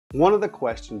One of the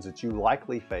questions that you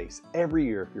likely face every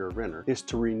year if you're a renter is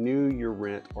to renew your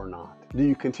rent or not. Do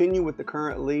you continue with the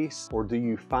current lease or do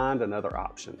you find another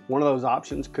option? One of those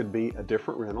options could be a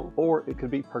different rental or it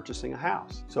could be purchasing a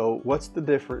house. So what's the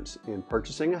difference in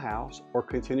purchasing a house or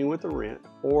continuing with the rent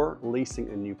or leasing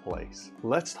a new place?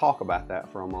 Let's talk about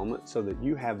that for a moment so that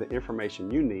you have the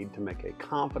information you need to make a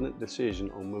confident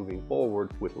decision on moving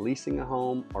forward with leasing a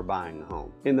home or buying a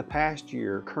home. In the past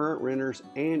year, current renters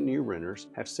and new renters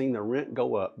have seen the rent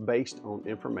go up based on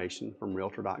information from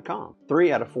Realtor.com.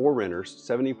 3 out of 4 renters,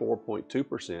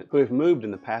 74.2%, who have moved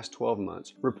in the past 12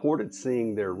 months reported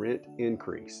seeing their rent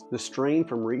increase. The strain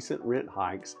from recent rent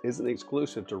hikes isn't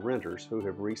exclusive to renters who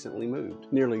have recently moved.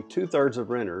 Nearly 2/3 of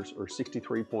renters, or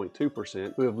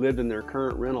 63.2%, who have lived in their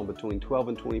current rental between 12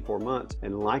 and 24 months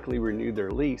and likely renewed their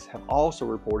lease have also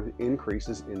reported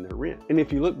increases in their rent. And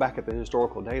if you look back at the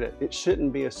historical data, it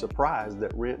shouldn't be a surprise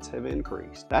that rents have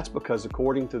increased. That's because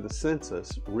according to the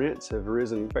census, rents have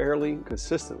risen fairly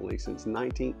consistently since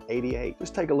 1988.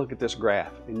 Just take a look at this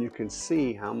graph and you can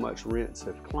see how much rents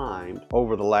have climbed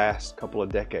over the last couple of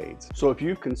decades. So if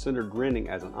you've considered renting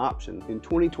as an option, in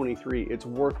 2023 it's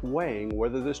worth weighing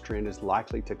whether this trend is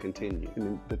likely to continue.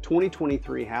 And the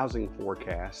 2023 housing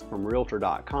forecast from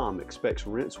Realtor.com expects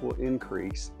rents will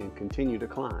increase and continue to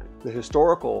climb. The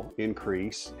historical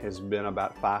increase has been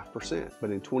about 5%,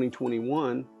 but in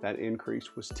 2021 that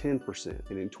increase was 10%.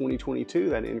 And in 2022,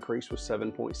 that increase was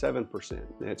 7.7%.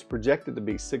 And it's projected to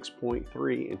be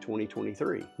 6.3% in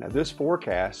 2023. Now, this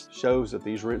forecast shows that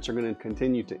these rents are going to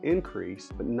continue to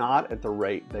increase, but not at the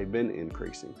rate they've been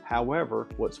increasing. However,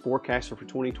 what's forecasted for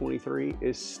 2023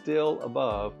 is still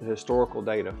above the historical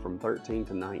data from 13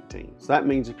 to 19. So that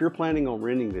means if you're planning on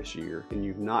renting this year and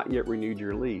you've not yet renewed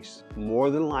your lease, more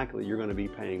than likely you're going to be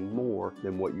paying more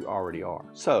than what you already are.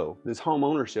 So, is home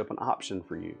ownership an option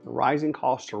for you? The rising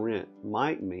cost to rent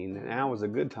might mean that now is a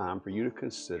good time for you to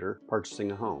consider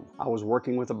purchasing a home. I was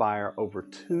working with a buyer over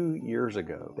 2 years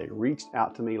ago. They reached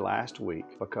out to me last week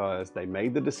because they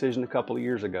made the decision a couple of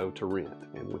years ago to rent.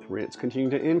 And with rents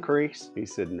continuing to increase, he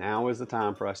said now is the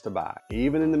time for us to buy.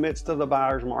 Even in the midst of the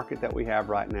buyer's market that we have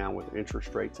right now with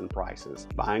interest rates and prices,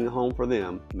 buying a home for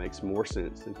them makes more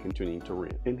sense than continuing to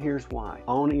rent. And here's why.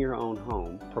 Owning your own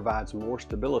home provides more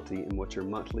stability in what your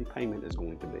monthly payment is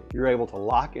going to be. You're able to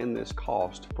lock in this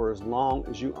cost for as long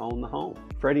as you own the home.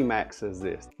 Freddie Mac says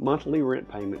this: monthly rent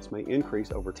payments may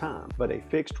increase over time, but a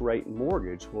fixed rate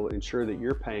mortgage will ensure that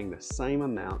you're paying the same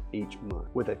amount each month.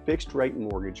 With a fixed rate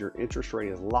mortgage, your interest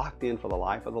rate is locked in for the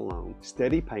life of the loan.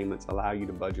 Steady payments allow you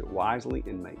to budget wisely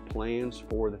and make plans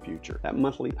for the future. That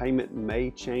monthly payment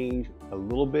may change a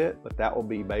little bit, but that will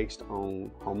be based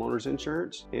on homeowners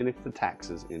insurance and if the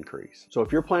taxes increase. So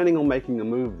if you're planning on making a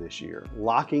move this year,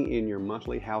 locking in your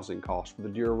monthly housing costs for the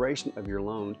duration of your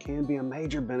loan can be a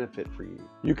major benefit for you.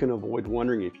 You can avoid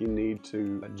wondering if you need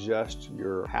to adjust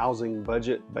your housing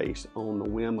budget based on the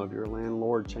whim of your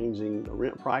landlord changing the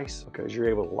rent price, because you're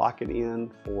able to lock it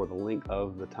in for the length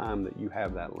of the time that you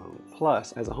have that loan.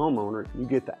 Plus, as a homeowner, you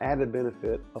get the added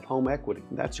benefit of home equity.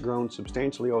 That's grown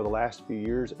substantially over the last few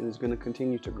years and is going to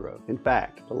continue to grow. In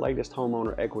fact, the latest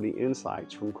homeowner equity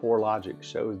insights from CoreLogic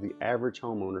shows the average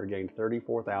homeowner gained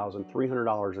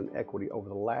 $34,300 in equity over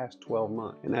the last 12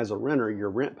 months. And as a renter, your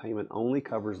rent payment only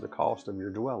covers the cost of your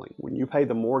dwelling. When you pay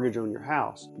the mortgage on your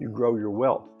house, you grow your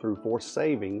wealth through forced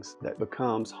savings that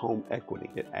becomes home equity.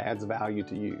 It adds value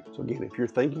to you. So again, if you're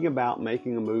thinking about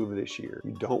making a move this year,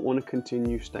 you don't want to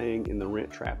continue staying in the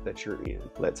rent trap that you're in.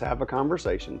 Let's have a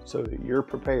conversation so that you're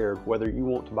prepared whether you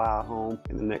want to buy a home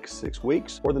in the next 6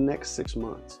 weeks or the next 6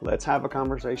 months. Let's have a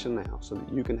conversation now so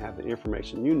that you can have the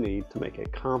information you need to make a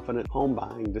confident home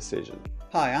buying decision.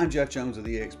 Hi, I'm Jeff Jones of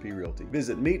eXp Realty.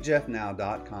 Visit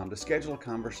meetjeffnow.com to schedule a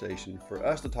conversation for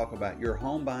us to talk about your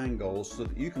home buying goals so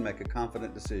that you can make a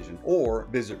confident decision, or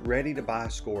visit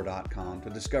readytobuyscore.com to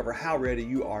discover how ready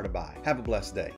you are to buy. Have a blessed day.